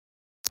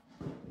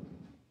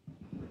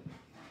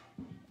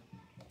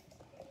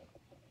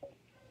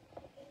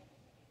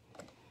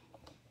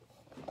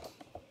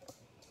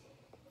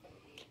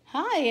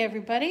Hi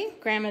everybody,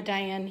 Grandma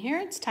Diane here.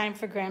 It's time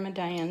for Grandma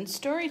Diane's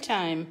story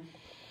time.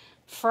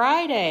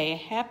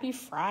 Friday, happy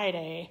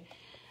Friday.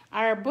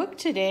 Our book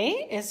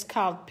today is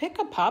called Pick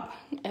a Pup.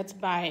 It's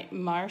by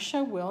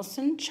Marsha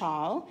Wilson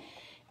Chall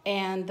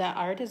and the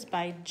art is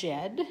by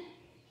Jed.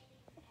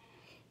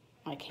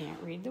 I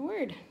can't read the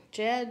word.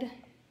 Jed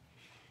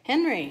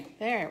Henry.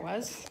 There it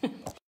was.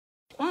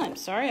 Oh, I'm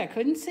sorry, I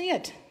couldn't see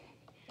it.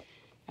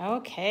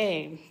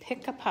 Okay,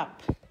 Pick a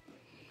Pup.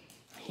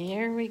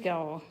 Here we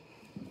go.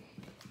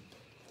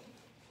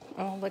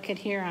 Oh, look at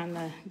here on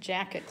the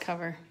jacket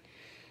cover.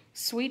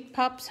 Sweet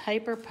pups,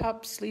 hyper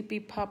pups,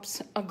 sleepy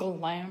pups, a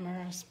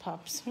glamorous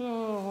pups.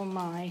 Oh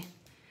my.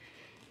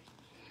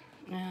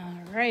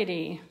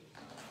 Alrighty.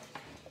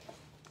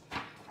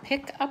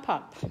 Pick a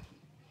pup.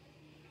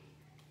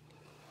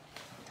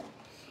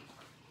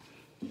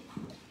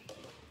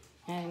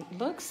 And it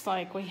looks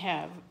like we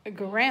have a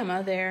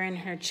grandma there in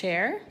her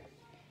chair.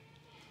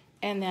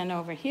 And then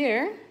over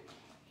here,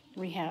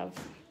 we have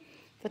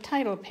the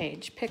title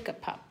page, Pick a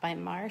Pup by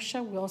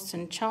Marsha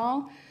Wilson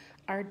Chall,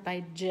 art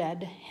by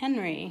Jed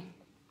Henry.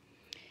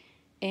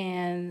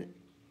 And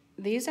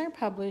these are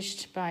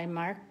published by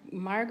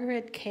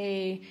Margaret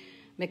K.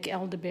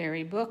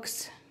 McElderberry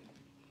Books,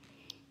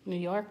 New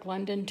York,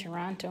 London,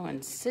 Toronto,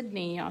 and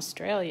Sydney,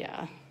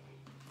 Australia.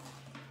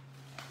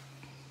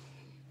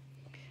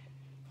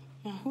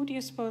 Now, who do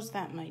you suppose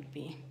that might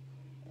be?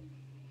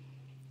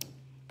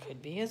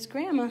 Could be his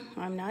grandma,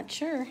 I'm not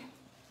sure.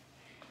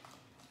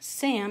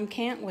 Sam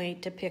can't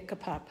wait to pick a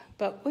pup,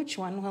 but which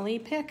one will he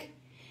pick?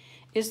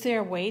 Is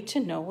there a way to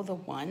know the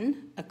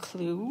one? A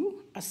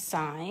clue? A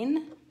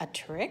sign? A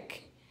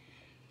trick?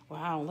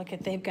 Wow, look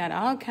at, they've got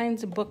all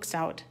kinds of books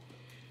out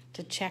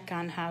to check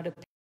on how to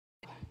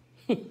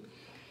pick.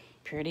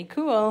 Pretty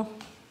cool.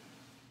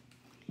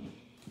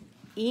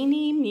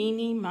 Eeny,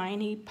 meeny,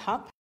 miny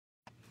pup.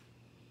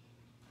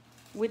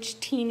 Which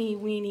teeny,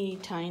 weeny,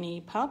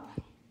 tiny pup?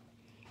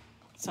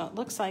 So it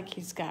looks like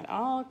he's got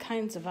all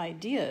kinds of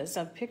ideas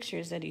of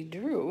pictures that he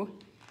drew.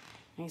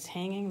 He's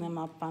hanging them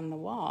up on the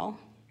wall,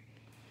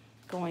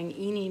 going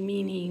eeny,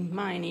 meeny,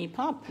 miny,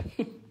 pup.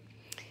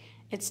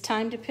 It's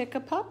time to pick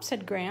a pup,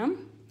 said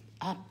Graham.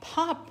 A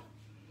pup,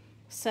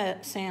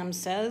 Sam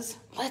says.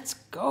 Let's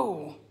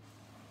go.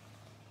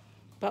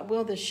 But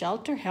will the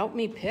shelter help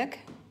me pick?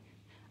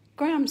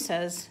 Graham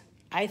says,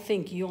 I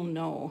think you'll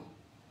know.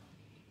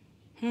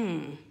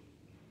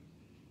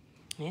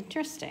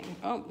 Interesting.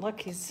 Oh, look,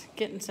 he's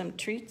getting some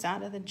treats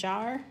out of the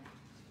jar.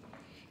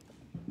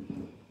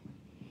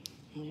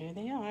 Here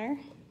they are.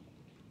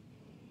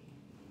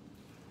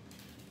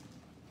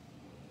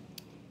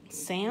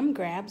 Sam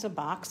grabs a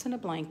box and a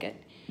blanket.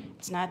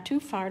 It's not too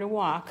far to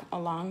walk.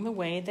 Along the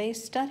way, they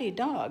study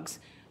dogs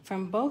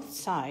from both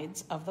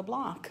sides of the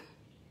block.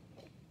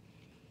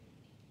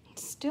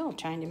 Still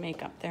trying to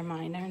make up their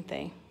mind, aren't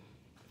they?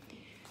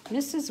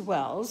 Mrs.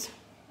 Wells,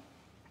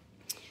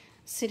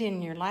 sit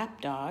in your lap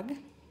dog.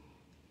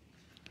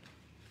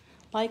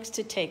 Likes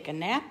to take a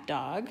nap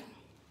dog.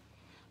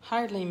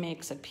 Hardly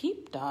makes a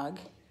peep dog.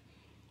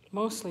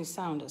 Mostly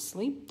sound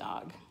asleep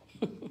dog.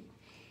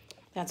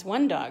 That's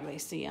one dog they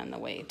see on the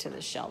way to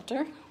the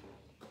shelter.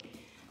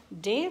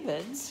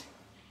 David's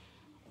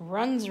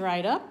runs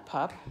right up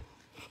pup.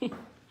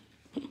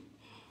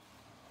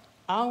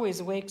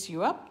 Always wakes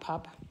you up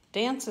pup.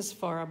 Dances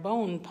for a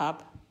bone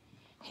pup.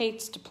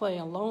 Hates to play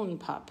alone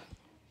pup.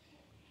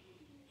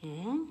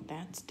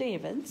 That's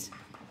David's.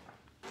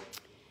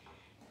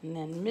 And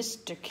then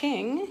Mr.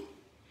 King.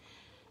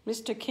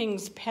 Mr.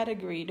 King's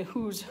pedigreed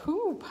who's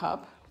who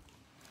pup.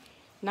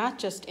 Not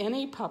just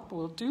any pup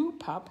will do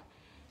pup.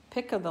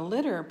 Pick of the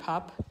litter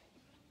pup.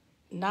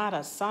 Not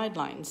a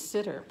sideline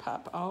sitter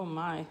pup. Oh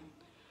my.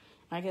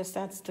 I guess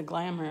that's the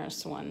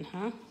glamorous one,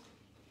 huh?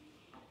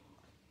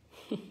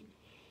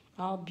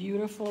 All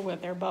beautiful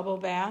with their bubble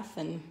bath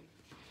and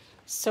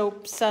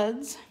soap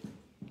suds.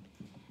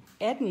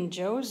 Ed and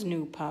Joe's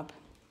new pup.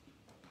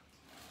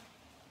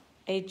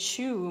 A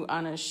chew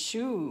on a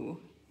shoe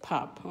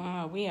pup.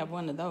 Oh, we have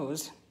one of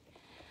those.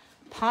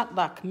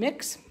 Potluck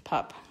mix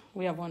pup.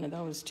 We have one of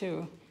those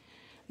too.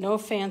 No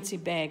fancy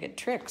bag of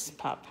tricks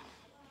pup.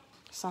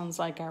 Sounds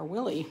like our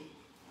Willie.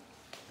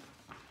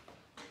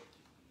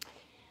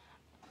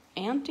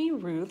 Auntie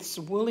Ruth's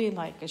woolly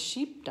like a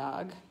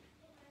sheepdog.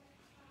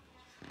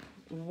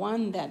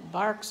 One that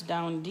barks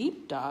down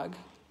deep dog.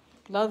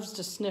 Loves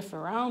to sniff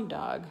around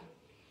dog.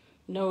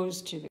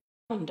 Nose to the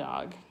ground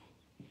dog.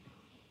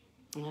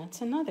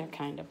 That's another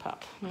kind of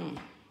pup.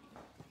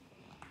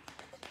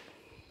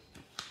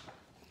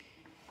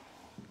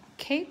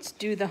 Kate's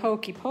do the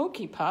hokey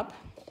pokey pup.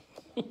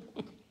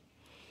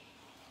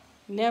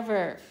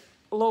 Never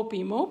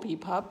lopey mopey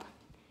pup.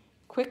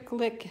 Quick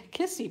lick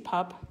kissy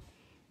pup.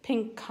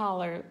 Pink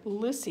collar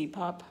lissy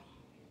pup.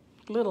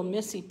 Little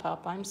missy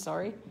pup, I'm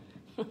sorry.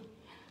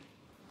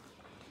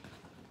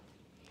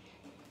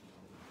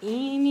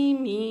 Eeny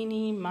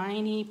meeny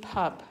miny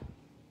pup.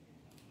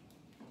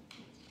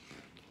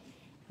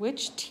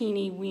 Which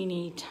teeny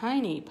weeny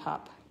tiny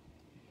pup?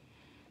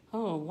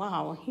 Oh,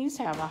 wow, he's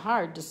have a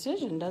hard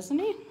decision, doesn't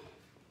he?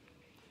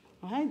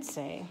 I'd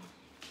say.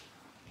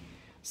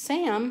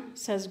 Sam,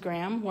 says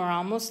Graham, we're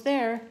almost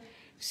there.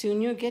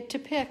 Soon you'll get to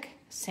pick.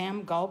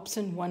 Sam gulps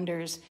and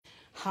wonders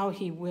how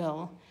he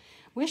will.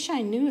 Wish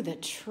I knew the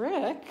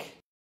trick.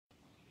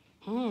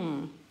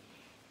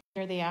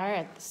 Here they are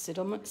at the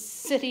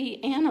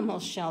city animal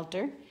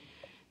shelter.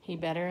 He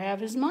better have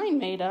his mind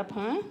made up,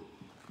 huh?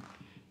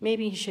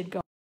 Maybe he should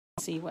go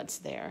and see what's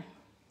there.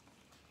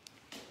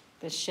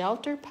 The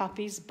shelter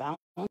puppies bound.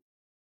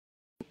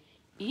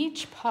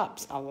 Each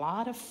pup's a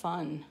lot of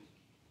fun.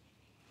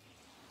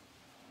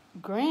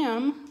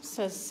 Graham,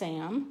 says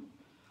Sam,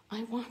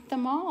 I want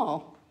them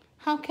all.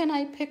 How can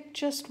I pick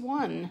just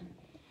one?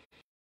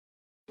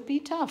 It'd be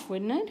tough,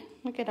 wouldn't it?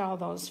 Look at all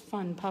those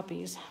fun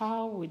puppies.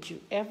 How would you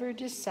ever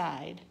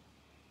decide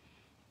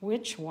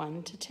which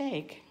one to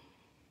take?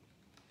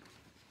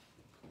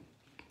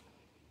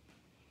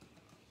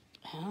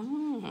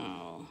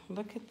 Oh,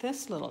 look at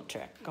this little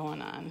trick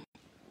going on.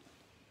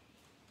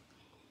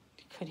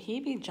 Could he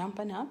be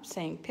jumping up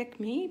saying, pick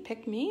me,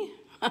 pick me?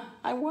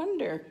 I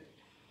wonder.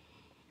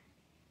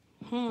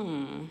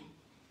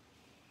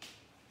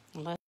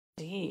 Let's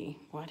see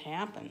what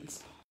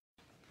happens.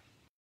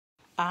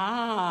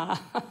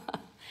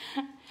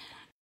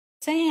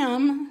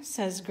 Sam,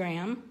 says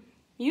Graham,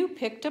 you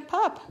picked a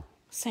pup.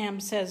 Sam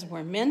says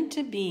we're meant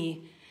to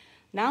be.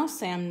 Now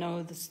Sam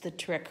knows the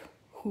trick.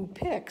 Who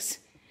picks?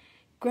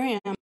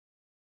 Graham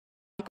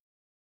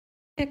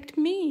picked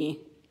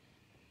me.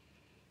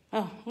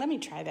 Oh, let me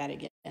try that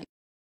again.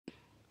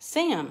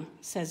 Sam,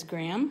 says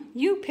Graham,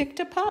 you picked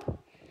a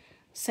pup.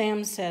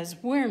 Sam says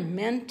we're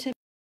meant to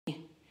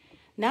be.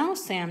 Now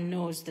Sam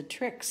knows the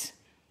tricks.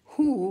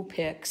 Who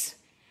picks?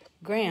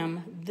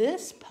 Graham,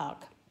 this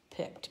pup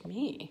picked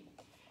me.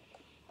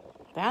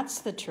 That's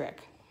the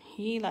trick.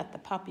 He let the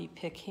puppy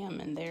pick him,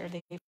 and there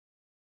they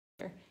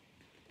were.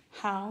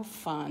 How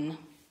fun.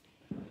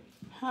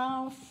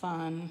 How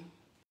fun.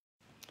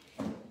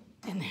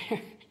 And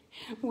there,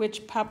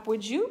 which pup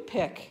would you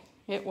pick?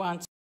 It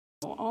wants,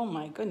 oh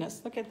my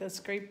goodness, look at this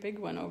great big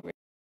one over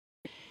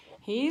here.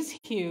 He's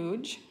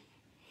huge.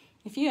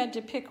 If you had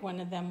to pick one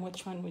of them,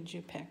 which one would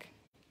you pick?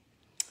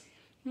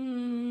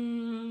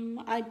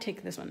 I'd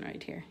take this one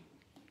right here.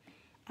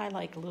 I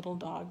like little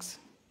dogs.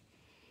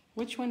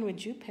 Which one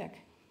would you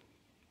pick?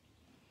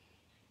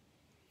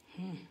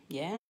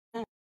 Yeah.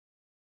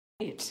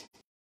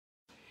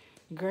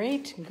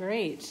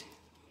 Great.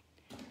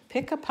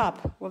 Pick a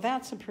pup. Well,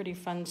 that's a pretty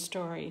fun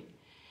story.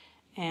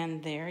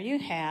 And there you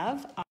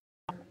have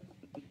our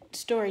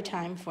story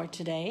time for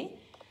today.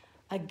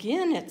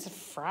 Again, it's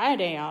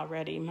Friday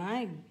already.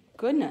 My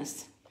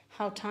goodness,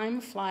 how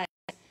time flies.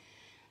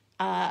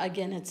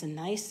 Again, it's a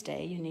nice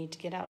day. You need to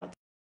get out,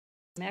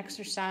 some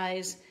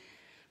exercise,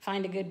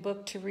 find a good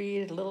book to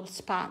read, a little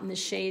spot in the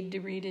shade to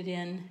read it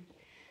in.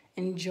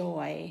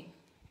 Enjoy.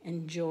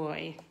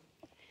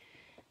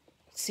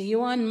 See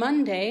you on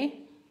Monday.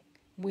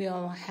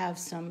 We'll have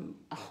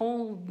a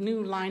whole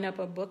new lineup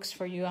of books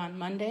for you on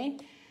Monday.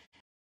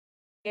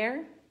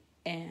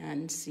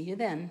 And see you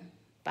then.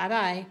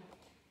 Bye-bye.